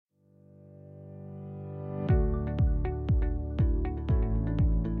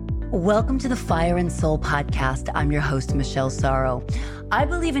Welcome to the Fire and Soul podcast. I'm your host, Michelle Sorrow. I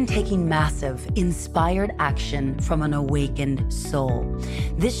believe in taking massive, inspired action from an awakened soul.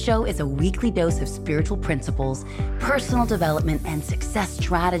 This show is a weekly dose of spiritual principles, personal development, and success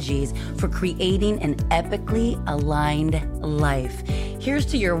strategies for creating an epically aligned life. Here's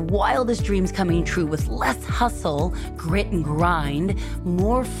to your wildest dreams coming true with less hustle, grit and grind,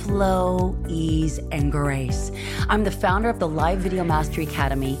 more flow, ease, and grace. I'm the founder of the Live Video Mastery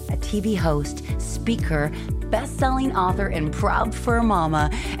Academy, a TV host, speaker, best-selling author, and proud fur mama,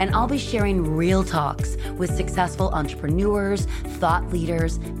 and I'll be sharing real talks with successful entrepreneurs, thought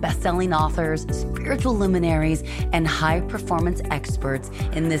leaders, best-selling authors, spiritual luminaries, and high-performance experts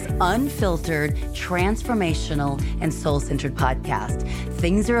in this unfiltered, transformational, and soul-centered podcast.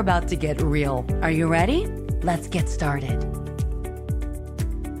 Things are about to get real. Are you ready? Let's get started.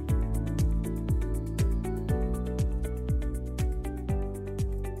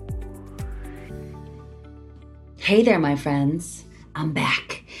 Hey there, my friends. I'm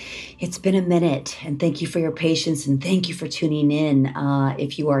back. It's been a minute, and thank you for your patience, and thank you for tuning in.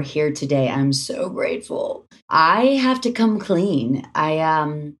 If you are here today, I'm so grateful. I have to come clean.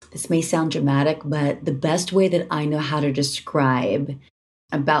 This may sound dramatic, but the best way that I know how to describe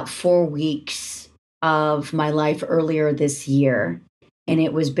about 4 weeks of my life earlier this year, and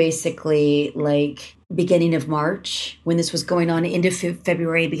it was basically like beginning of March, when this was going on into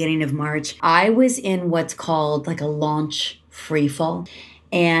February, beginning of March, I was in what's called like a launch free fall.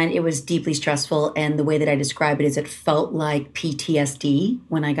 And it was deeply stressful. And the way that I describe it is it felt like PTSD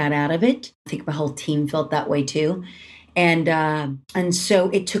when I got out of it. I think my whole team felt that way too. And so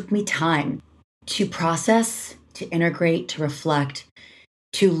it took me time to process, to integrate, to reflect,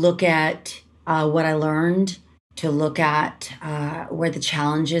 to look at what I learned, to look at where the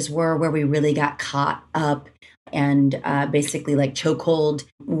challenges were, where we really got caught up and basically like chokehold.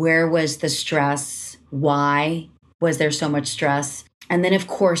 Where was the stress? Why was there so much stress? And then, of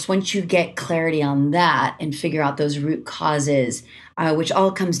course, once you get clarity on that and figure out those root causes, which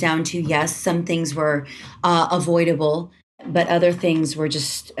all comes down to, yes, some things were avoidable, but other things were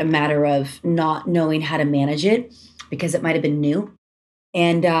just a matter of not knowing how to manage it because it might have been new.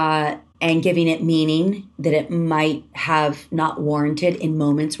 And giving it meaning that it might have not warranted in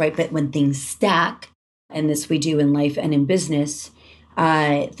moments, right? But when things stack, and this we do in life and in business,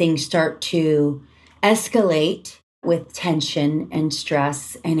 things start to escalate with tension and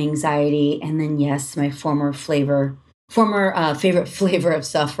stress and anxiety. And then, yes, my former favorite flavor of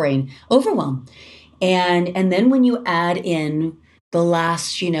suffering, overwhelm. And then when you add in the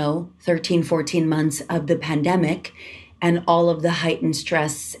last, 13, 14 months of the pandemic, and all of the heightened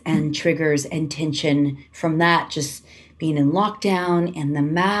stress and triggers and tension from that, just being in lockdown and the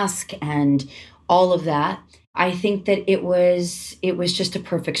mask and all of that, I think that it was just a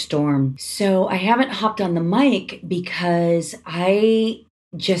perfect storm. So I haven't hopped on the mic because I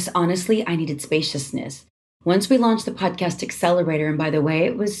needed spaciousness. Once we launched the Podcast Accelerator, and by the way,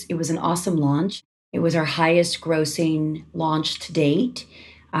 it was an awesome launch. It was our highest grossing launch to date.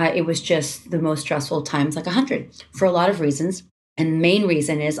 It was just the most stressful times, like 100, for a lot of reasons. And the main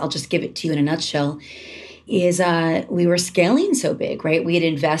reason is, I'll just give it to you in a nutshell, is we were scaling so big, right? We had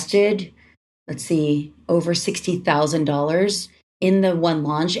invested, over $60,000 in the one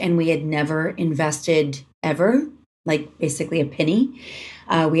launch, and we had never invested ever, like basically a penny.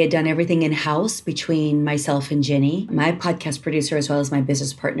 We had done everything in-house between myself and Jenny, my podcast producer, as well as my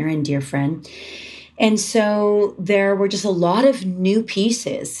business partner and dear friend. And so there were just a lot of new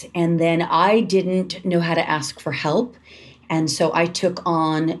pieces. And then I didn't know how to ask for help. And so I took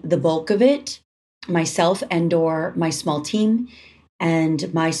on the bulk of it myself and/or my small team.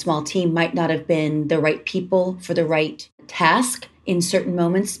 And my small team might not have been the right people for the right task in certain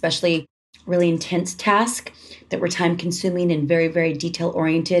moments, especially really intense tasks that were time consuming and very, very detail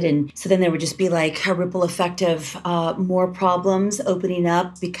oriented. And so then there would just be like a ripple effect of more problems opening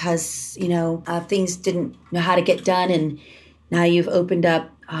up because, things didn't know how to get done. And now you've opened up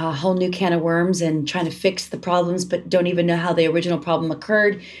a whole new can of worms and trying to fix the problems, but don't even know how the original problem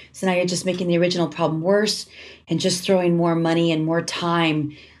occurred. So now you're just making the original problem worse and just throwing more money and more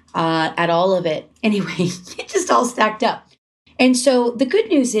time at all of it. Anyway, it just all stacked up. And so the good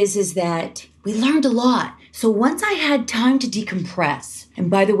news is that we learned a lot. So once I had time to decompress, and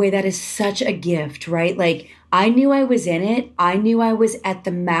by the way, that is such a gift, right? Like I knew I was in it. I knew I was at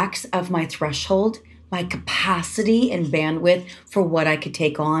the max of my threshold, my capacity and bandwidth for what I could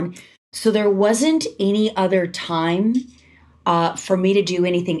take on. So there wasn't any other time for me to do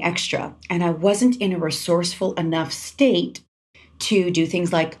anything extra. And I wasn't in a resourceful enough state to do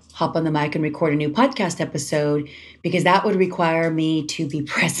things like hop on the mic and record a new podcast episode, because that would require me to be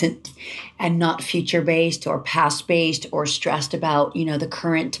present and not future-based or past-based or stressed about, the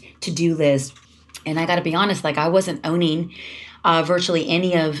current to-do list. And I got to be honest, like I wasn't owning virtually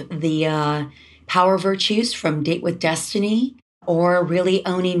any of the power virtues from Date with Destiny, or really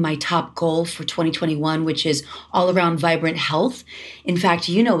owning my top goal for 2021, which is all around vibrant health. In fact,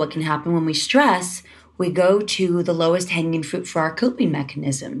 you know what can happen when we stress, we go to the lowest hanging fruit for our coping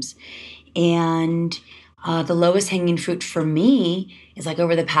mechanisms. And the lowest hanging fruit for me is like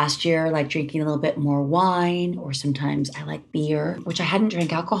over the past year, like drinking a little bit more wine, or sometimes I like beer, which I hadn't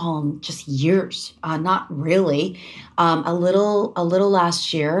drank alcohol in just years. Not really. A little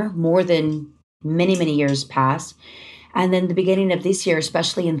last year, more than many, many years past. And then the beginning of this year,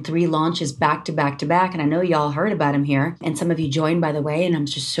 especially in 3 launches back to back to back. And I know y'all heard about them here. And some of you joined, by the way, and I'm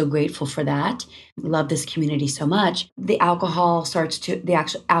just so grateful for that. Love this community so much. The actual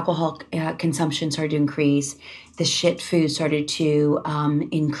alcohol consumption started to increase. The shit food started to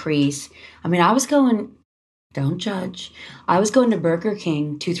increase. I mean, don't judge. I was going to Burger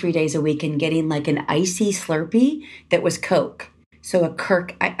King 2-3 days a week and getting like an icy Slurpee that was Coke. So a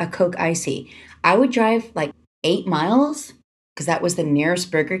Coke icy. I would drive like 8 miles, because that was the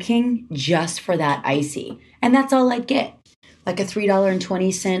nearest Burger King, just for that icy. And that's all I'd get. Like a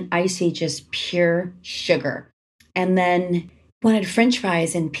 $3.20 icy, just pure sugar. And then wanted French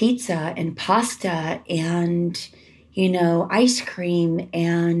fries and pizza and pasta and, ice cream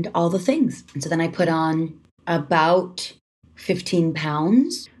and all the things. And so then I put on about 15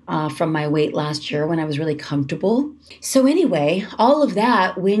 pounds from my weight last year when I was really comfortable. So anyway, all of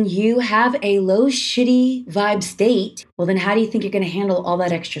that, when you have a low, shitty vibe state, well, then how do you think you're going to handle all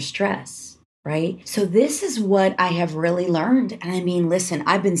that extra stress, right? So this is what I have really learned. And I mean, listen,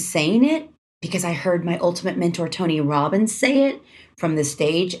 I've been saying it because I heard my ultimate mentor, Tony Robbins, say it from the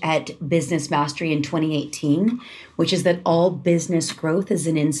stage at Business Mastery in 2018, which is that all business growth is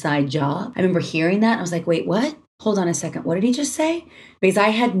an inside job. I remember hearing that. And I was like, wait, what? Hold on a second. What did he just say? Because I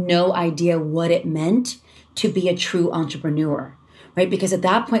had no idea what it meant to be a true entrepreneur, right? Because at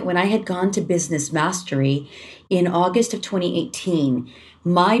that point, when I had gone to Business Mastery in August of 2018,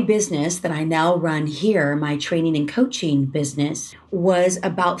 my business that I now run here, my training and coaching business, was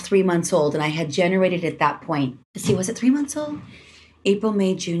about 3 months old. And I had generated at that point, let's see, was it 3 months old? April,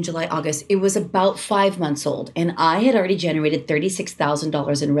 May, June, July, August. It was about 5 months old. And I had already generated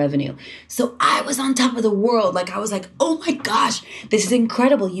 $36,000 in revenue. So I was on top of the world. Like I was like, oh my gosh, this is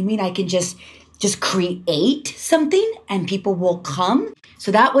incredible. You mean I can just create something and people will come?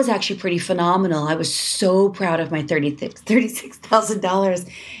 So that was actually pretty phenomenal. I was so proud of my $36,000.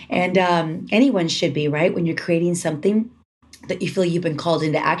 And anyone should be, right? When you're creating something that you feel you've been called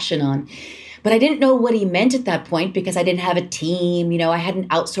into action on. But I didn't know what he meant at that point because I didn't have a team. I hadn't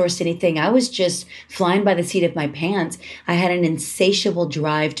outsourced anything. I was just flying by the seat of my pants. I had an insatiable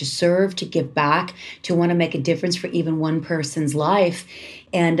drive to serve, to give back, to want to make a difference for even one person's life.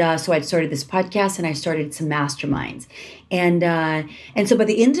 And so I started this podcast and I started some masterminds. And so by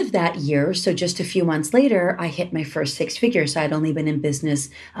the end of that year, so just a few months later, I hit my first 6 figures. So I'd only been in business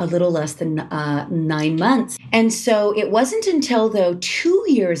a little less than 9 months. And so it wasn't until, though, 2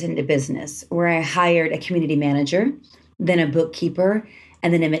 years into business where I hired a community manager, then a bookkeeper,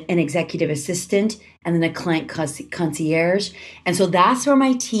 and then an executive assistant, and then a client concierge. And so that's where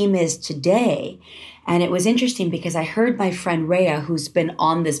my team is today. And it was interesting because I heard my friend Rhea, who's been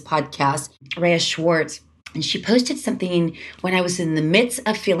on this podcast, Rhea Schwartz, and she posted something when I was in the midst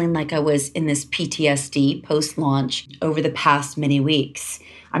of feeling like I was in this PTSD post-launch over the past many weeks.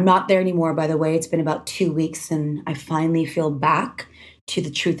 I'm not there anymore, by the way. It's been about 2 weeks and I finally feel back to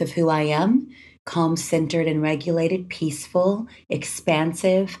the truth of who I am. Calm, centered, and regulated, peaceful,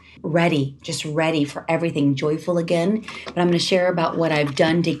 expansive, ready, just ready for everything, joyful again. But I'm going to share about what I've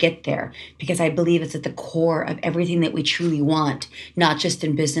done to get there because I believe it's at the core of everything that we truly want, not just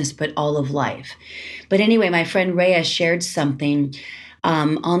in business, but all of life. But anyway, my friend Rhea shared something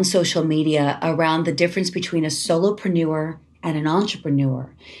on social media around the difference between a solopreneur and an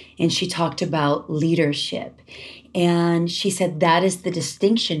entrepreneur. And she talked about leadership. And she said that is the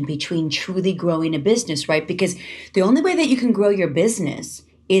distinction between truly growing a business, right? Because the only way that you can grow your business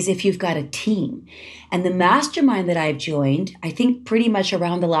is if you've got a team. And the mastermind that I've joined, I think pretty much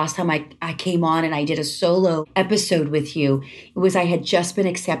around the last time I came on and I did a solo episode with you, it was I had just been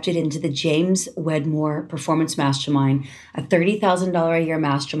accepted into the James Wedmore Performance Mastermind, a $30,000 a year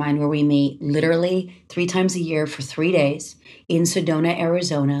mastermind where we meet literally 3 times a year for 3 days in Sedona,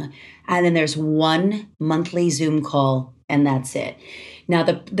 Arizona. And then there's 1 monthly Zoom call and that's it. Now,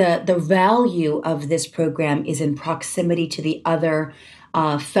 the value of this program is in proximity to the other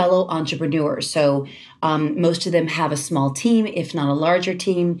fellow entrepreneurs. So most of them have a small team, if not a larger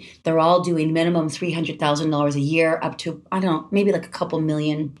team. They're all doing minimum $300,000 a year, up to, I don't know, maybe like a couple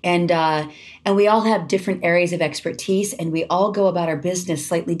million. And we all have different areas of expertise, and we all go about our business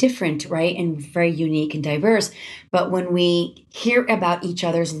slightly different, right? And very unique and diverse. But when we hear about each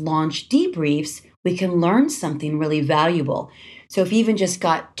other's launch debriefs, we can learn something really valuable. So if you even just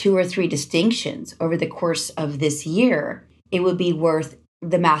got 2 or 3 distinctions over the course of this year, it would be worth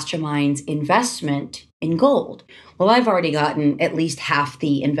the mastermind's investment in gold. Well, I've already gotten at least half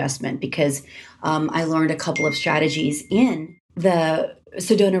the investment because I learned a couple of strategies in the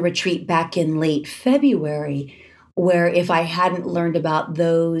Sedona retreat back in late February, where if I hadn't learned about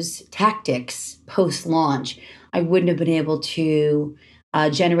those tactics post-launch, I wouldn't have been able to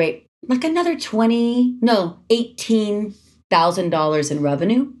generate like another $18,000 in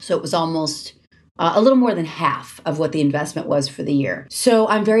revenue. So it was almost a little more than half of what the investment was for the year. So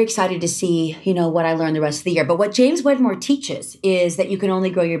I'm very excited to see, what I learned the rest of the year. But what James Wedmore teaches is that you can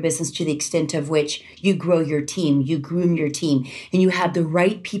only grow your business to the extent of which you grow your team, you groom your team, and you have the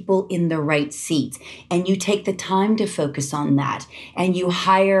right people in the right seats. And you take the time to focus on that. And you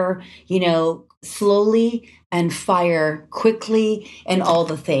hire, slowly and fire quickly and all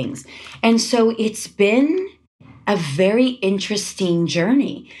the things. And so it's been a very interesting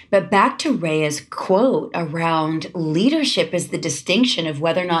journey. But back to Rhea's quote around leadership is the distinction of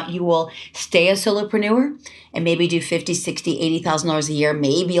whether or not you will stay a solopreneur and maybe do $50,000, $60,000, $80,000 a year.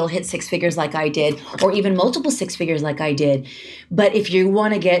 Maybe you'll hit 6 figures like I did, or even multiple 6 figures like I did. But if you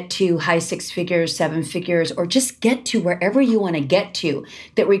want to get to high 6 figures, 7 figures, or just get to wherever you want to get to,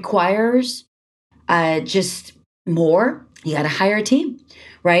 that requires just more, you got to hire a team,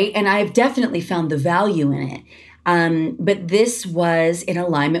 right? And I've definitely found the value in it. But this was in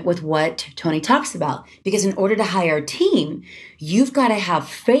alignment with what Tony talks about, because in order to hire a team, you've got to have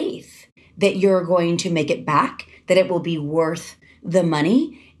faith that you're going to make it back, that it will be worth the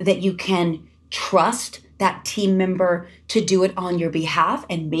money, that you can trust that team member to do it on your behalf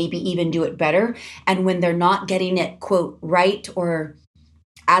and maybe even do it better. And when they're not getting it, quote, right or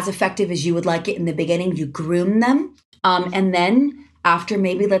as effective as you would like it in the beginning, you groom them. And then after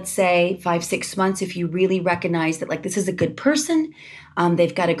maybe, let's say 5, 6 months, if you really recognize that like this is a good person,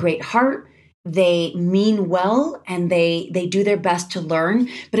 they've got a great heart, they mean well, and they do their best to learn.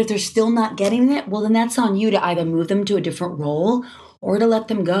 But if they're still not getting it, well, then that's on you to either move them to a different role or to let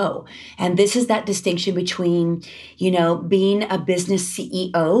them go. And this is that distinction between, being a business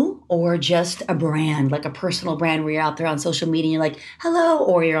CEO or just a brand, like a personal brand where you're out there on social media and you're like, hello,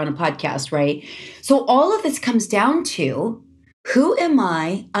 or you're on a podcast, right? So all of this comes down to, who am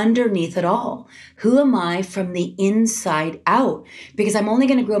I underneath it all? Who am I from the inside out? Because I'm only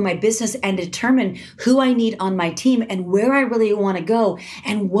going to grow my business and determine who I need on my team and where I really want to go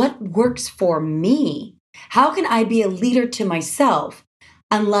and what works for me. How can I be a leader to myself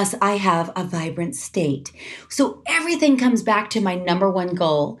unless I have a vibrant state? So everything comes back to my number one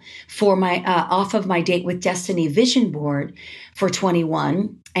goal for my off of my Date with Destiny vision board for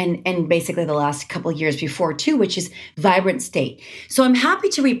 21 and basically the last couple of years before too, which is vibrant state. So I'm happy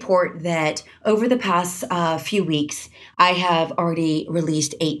to report that over the past few weeks, I have already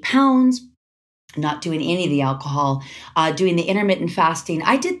released 8 pounds. Not doing any of the alcohol, doing the intermittent fasting.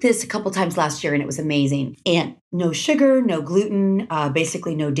 I did this a couple times last year and it was amazing. And no sugar, no gluten,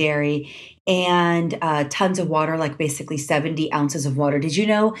 basically no dairy, and tons of water, like basically 70 ounces of water. Did you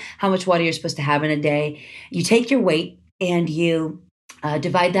know how much water you're supposed to have in a day? You take your weight and you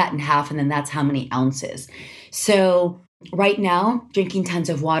divide that in half, and then that's how many ounces. So right now, drinking tons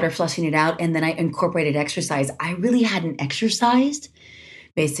of water, flushing it out, and then I incorporated exercise. I really hadn't exercised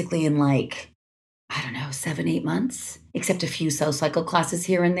basically in 7, 8 months, except a few Soul Cycle classes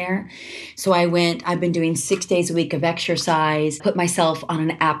here and there. So I've been doing 6 days a week of exercise, put myself on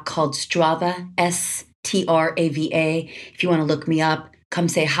an app called Strava, Strava. If you want to look me up, come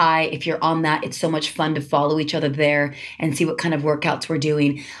say hi. If you're on that, it's so much fun to follow each other there and see what kind of workouts we're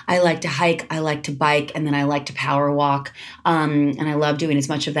doing. I like to hike, I like to bike, and then I like to power walk. And I love doing as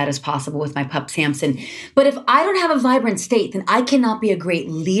much of that as possible with my pup, Samson. But if I don't have a vibrant state, then I cannot be a great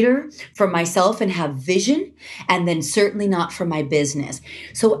leader for myself and have vision, and then certainly not for my business.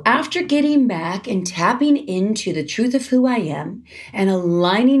 So after getting back and tapping into the truth of who I am and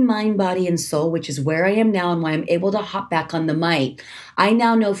aligning mind, body, and soul, which is where I am now and why I'm able to hop back on the mic, I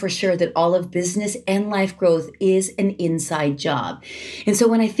now know for sure that all of business and life growth is an inside job. And so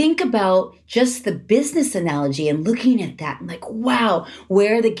when I think about just the business analogy and looking at that, I'm like, wow,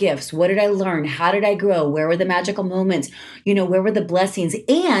 where are the gifts? What did I learn? How did I grow? Where were the magical moments? Where were the blessings?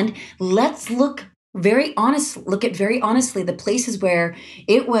 And let's look at very honestly the places where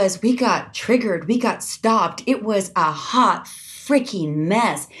we got triggered, we got stopped. It was a hot freaking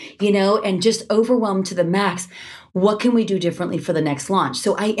mess, and just overwhelmed to the max. What can we do differently for the next launch?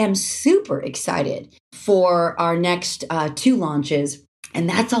 So I am super excited for our next two launches. And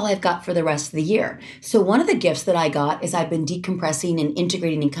that's all I've got for the rest of the year. So one of the gifts that I got is I've been decompressing and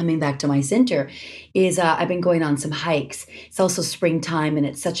integrating and coming back to my center is I've been going on some hikes. It's also springtime and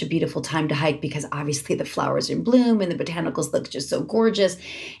it's such a beautiful time to hike because obviously the flowers are in bloom and the botanicals look just so gorgeous.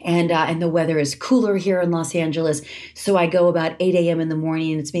 And the weather is cooler here in Los Angeles. So I go about 8 a.m. in the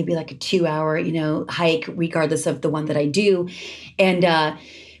morning. It's maybe like a 2-hour, hike, regardless of the one that I do.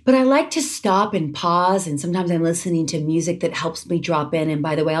 But I like to stop and pause, and sometimes I'm listening to music that helps me drop in. And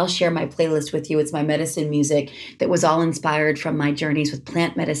by the way, I'll share my playlist with you. It's my medicine music that was all inspired from my journeys with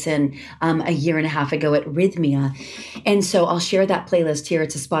plant medicine a year and a half ago at Rhythmia. And so I'll share that playlist here.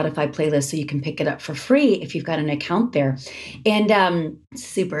 It's a Spotify playlist, so you can pick it up for free if you've got an account there. And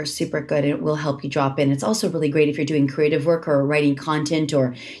super, super good. It will help you drop in. It's also really great if you're doing creative work or writing content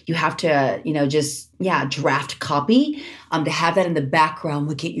or you have to, draft copy. To have that in the background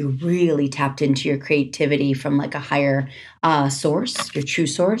would get you really tapped into your creativity from like a higher source, your true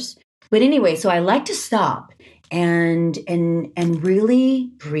source. But anyway, so I like to stop and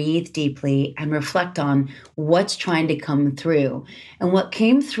really breathe deeply and reflect on what's trying to come through. And what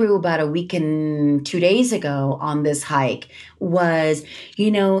came through about a week and 2 days ago on this hike was,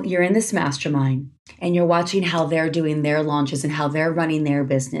 you're in this mastermind and you're watching how they're doing their launches and how they're running their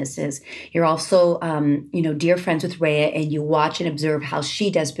businesses. You're also, dear friends with Rhea, and you watch and observe how she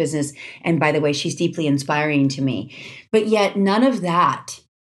does business. And by the way, she's deeply inspiring to me. But yet none of that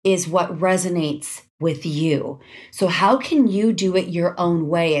is what resonates with you. So how can you do it your own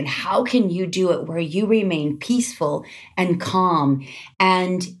way? And how can you do it where you remain peaceful and calm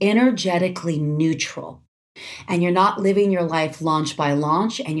and energetically neutral? And you're not living your life launch by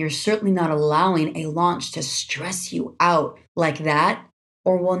launch, and you're certainly not allowing a launch to stress you out like that,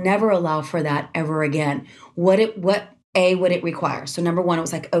 or will never allow for that ever again. What would it require? So number one, it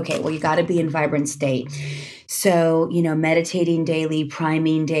was like, okay, well, you got to be in vibrant state. So, meditating daily,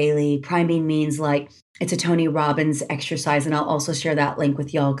 priming daily. Priming means like it's a Tony Robbins exercise. And I'll also share that link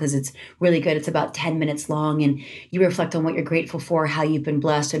with y'all because it's really good. It's about 10 minutes long. And you reflect on what you're grateful for, how you've been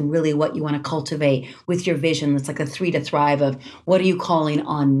blessed, and really what you want to cultivate with your vision. It's like a 3 to thrive of what are you calling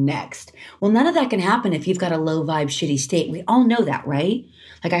on next? Well, none of that can happen if you've got a low vibe, shitty state. We all know that, right?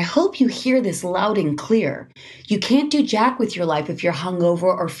 Like, I hope you hear this loud and clear. You can't do jack with your life if you're hungover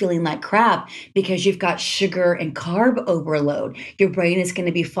or feeling like crap because you've got sugar and carb overload. Your brain is going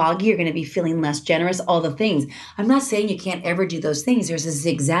to be foggy. You're going to be feeling less generous, all the things. I'm not saying you can't ever do those things. There's a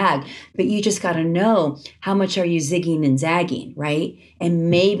zigzag, but you just got to know how much are you zigging and zagging, right?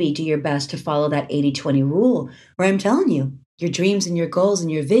 And maybe do your best to follow that 80-20 rule where I'm telling you, your dreams and your goals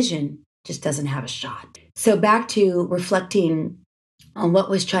and your vision just doesn't have a shot. So back to reflecting on what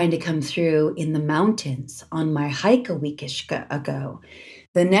was trying to come through in the mountains on my hike a weekish ago.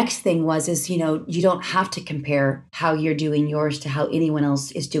 The next thing is, you don't have to compare how you're doing yours to how anyone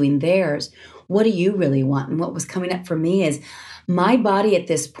else is doing theirs. What do you really want? And what was coming up for me is my body at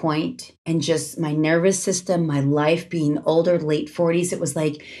this point and just my nervous system, my life being older, late 40s, it was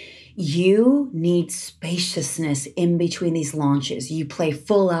like, you need spaciousness in between these launches. You play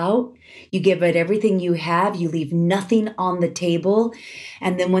full out, you give it everything you have, you leave nothing on the table.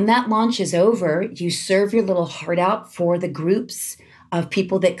 And then when that launch is over, you serve your little heart out for the groups of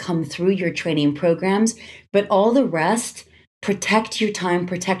people that come through your training programs. But all the rest, protect your time,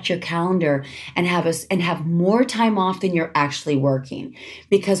 protect your calendar, and have more time off than you're actually working.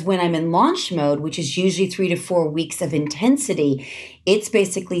 Because when I'm in launch mode, which is usually 3 to 4 weeks of intensity, it's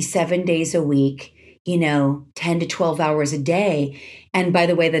basically 7 days a week, 10 to 12 hours a day. And by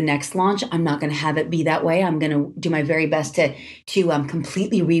the way, the next launch, I'm not going to have it be that way. I'm going to do my very best to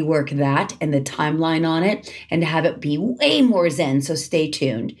completely rework that and the timeline on it and to have it be way more zen. So stay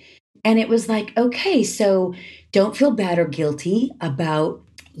tuned. And it was like, okay, so don't feel bad or guilty about,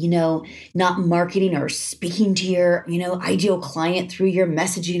 not marketing or speaking to your, ideal client through your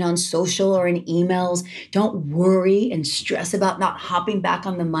messaging on social or in emails. Don't worry and stress about not hopping back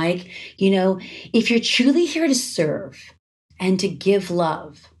on the mic. If you're truly here to serve and to give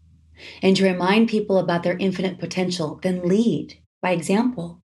love and to remind people about their infinite potential, then lead by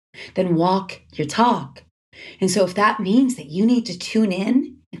example, then walk your talk. And so if that means that you need to tune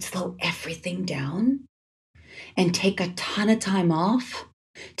in and slow everything down and take a ton of time off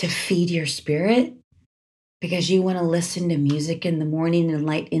to feed your spirit because you want to listen to music in the morning and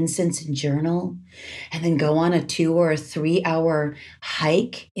light incense and journal, and then go on a 2 or a 3 hour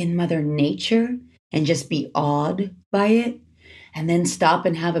hike in Mother Nature and just be awed by it, and then stop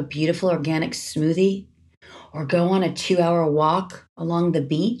and have a beautiful organic smoothie, or go on a 2 hour walk along the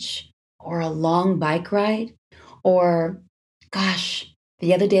beach, or a long bike ride, or gosh,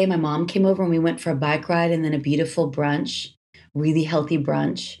 the other day my mom came over and we went for a bike ride and then a beautiful brunch, really healthy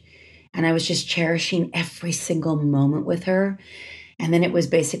brunch. And I was just cherishing every single moment with her. And then it was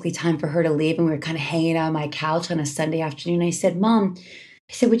basically time for her to leave. And we were kind of hanging out on my couch on a Sunday afternoon. I said, Mom,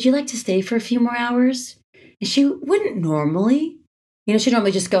 I said, would you like to stay for a few more hours? And she wouldn't normally. She'd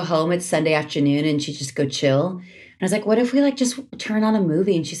normally just go home. It's Sunday afternoon and she'd just go chill. And I was like, what if we just turn on a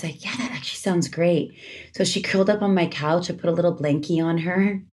movie? And she's like, yeah, that actually sounds great. So she curled up on my couch. I put a little blankie on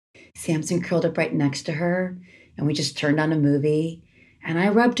her. Samson curled up right next to her. And we just turned on a movie. And I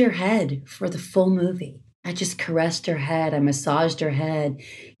rubbed her head for the full movie. I just caressed her head. I massaged her head.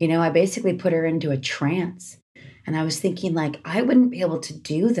 I basically put her into a trance. And I was thinking, I wouldn't be able to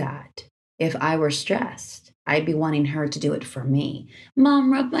do that if I were stressed. I'd be wanting her to do it for me.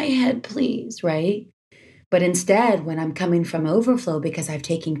 Mom, rub my head, please, right? But instead, when I'm coming from overflow because I've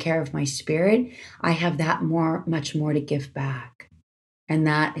taken care of my spirit, I have much more to give back. And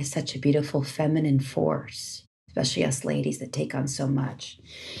that is such a beautiful feminine force, especially us ladies that take on so much.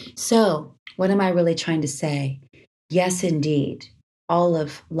 So, what am I really trying to say? Yes, indeed, all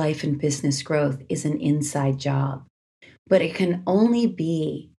of life and business growth is an inside job, but it can only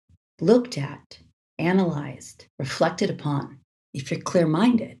be looked at, analyzed, reflected upon if you're clear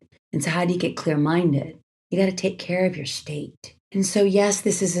minded. And so, how do you get clear minded? You got to take care of your state. And so, yes,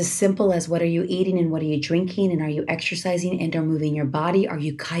 this is as simple as what are you eating and what are you drinking, and are you exercising and or moving your body? Are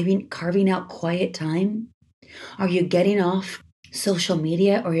you carving out quiet time? Are you getting off social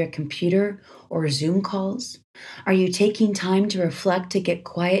media or your computer or Zoom calls? Are you taking time to reflect, to get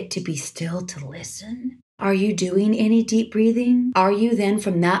quiet, to be still, to listen? Are you doing any deep breathing? Are you then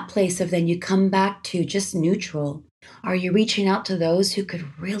from that place of then you come back to just neutral? Are you reaching out to those who could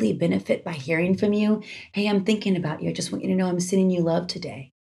really benefit by hearing from you? Hey, I'm thinking about you. I just want you to know I'm sending you love today.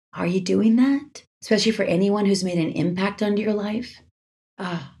 Are you doing that? Especially for anyone who's made an impact on your life?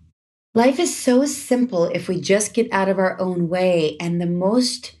 Life is so simple if we just get out of our own way. And the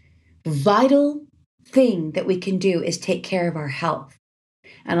most vital thing that we can do is take care of our health.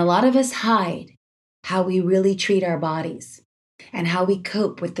 And a lot of us hide how we really treat our bodies and how we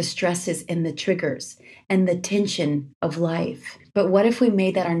cope with the stresses and the triggers and the tension of life. But what if we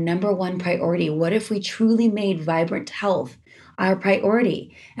made that our number one priority? What if we truly made vibrant health our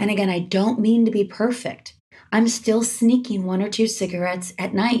priority? And again, I don't mean to be perfect. I'm still sneaking 1 or 2 cigarettes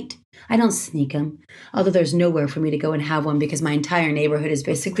at night. I don't sneak them, although there's nowhere for me to go and have one because my entire neighborhood is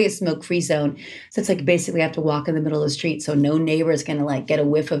basically a smoke-free zone. So it's basically I have to walk in the middle of the street so no neighbor is going to get a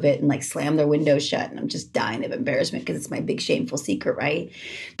whiff of it and slam their window shut. And I'm just dying of embarrassment because it's my big shameful secret, right?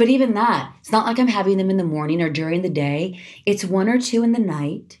 But even that, it's not like I'm having them in the morning or during the day. It's 1 or 2 in the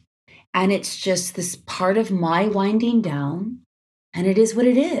night. And it's just this part of my winding down. And it is what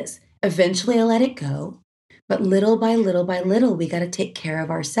it is. Eventually I let it go. But little by little by little, we got to take care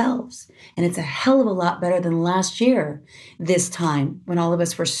of ourselves. And it's a hell of a lot better than last year, this time, when all of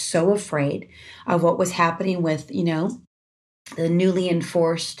us were so afraid of what was happening with, the newly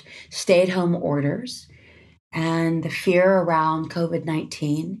enforced stay-at-home orders and the fear around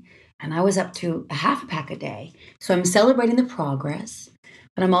COVID-19. And I was up to a half a pack a day. So I'm celebrating the progress,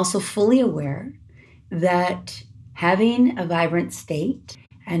 but I'm also fully aware that having a vibrant state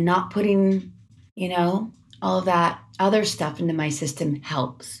and not putting, all of that other stuff into my system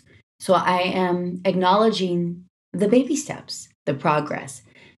helps. So I am acknowledging the baby steps, the progress,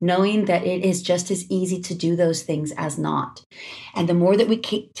 knowing that it is just as easy to do those things as not. And the more that we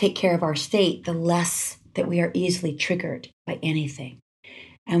take care of our state, the less that we are easily triggered by anything.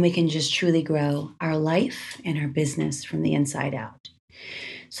 And we can just truly grow our life and our business from the inside out.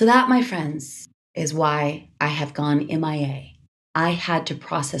 So that, my friends, is why I have gone MIA. I had to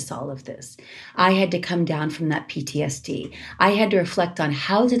process all of this. I had to come down from that PTSD. I had to reflect on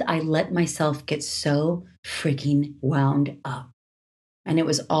how did I let myself get so freaking wound up? And it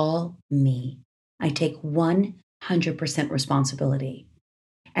was all me. I take 100% responsibility.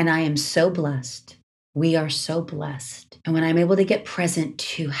 And I am so blessed. We are so blessed. And when I'm able to get present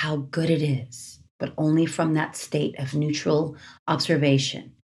to how good it is, but only from that state of neutral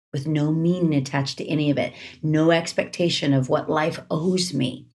observation, with no meaning attached to any of it, no expectation of what life owes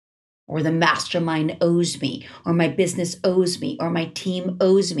me or the mastermind owes me, or my business owes me, or my team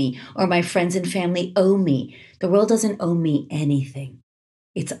owes me, or my friends and family owe me. The world doesn't owe me anything.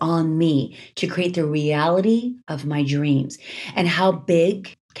 It's on me to create the reality of my dreams. And how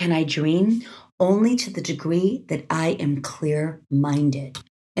big can I dream? Only to the degree that I am clear-minded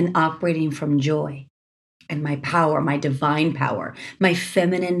and operating from joy and my power, my divine power, my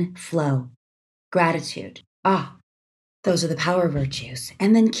feminine flow, gratitude. Those are the power virtues.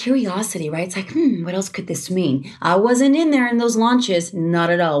 And then curiosity, right? It's like, what else could this mean? I wasn't in there in those launches, not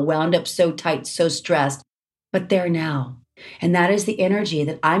at all. Wound up so tight, so stressed, but there now. And that is the energy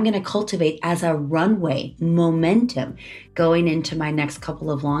that I'm going to cultivate as a runway momentum going into my next couple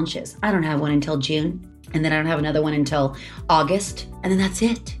of launches. I don't have one until June, and then I don't have another one until August, and then that's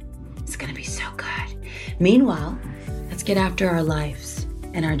it. It's going to be so good. Meanwhile, let's get after our lives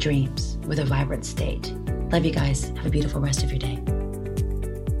and our dreams with a vibrant state. Love you guys. Have a beautiful rest of your day.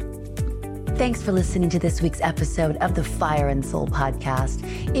 Thanks for listening to this week's episode of the Fire and Soul podcast.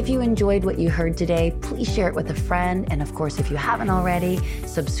 If you enjoyed what you heard today, please share it with a friend. And of course, if you haven't already,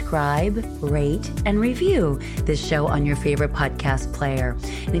 subscribe, rate, and review this show on your favorite podcast player.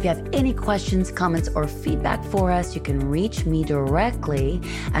 And if you have any questions, comments, or feedback for us, you can reach me directly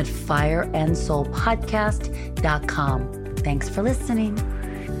at fireandsoulpodcast.com. Thanks for listening.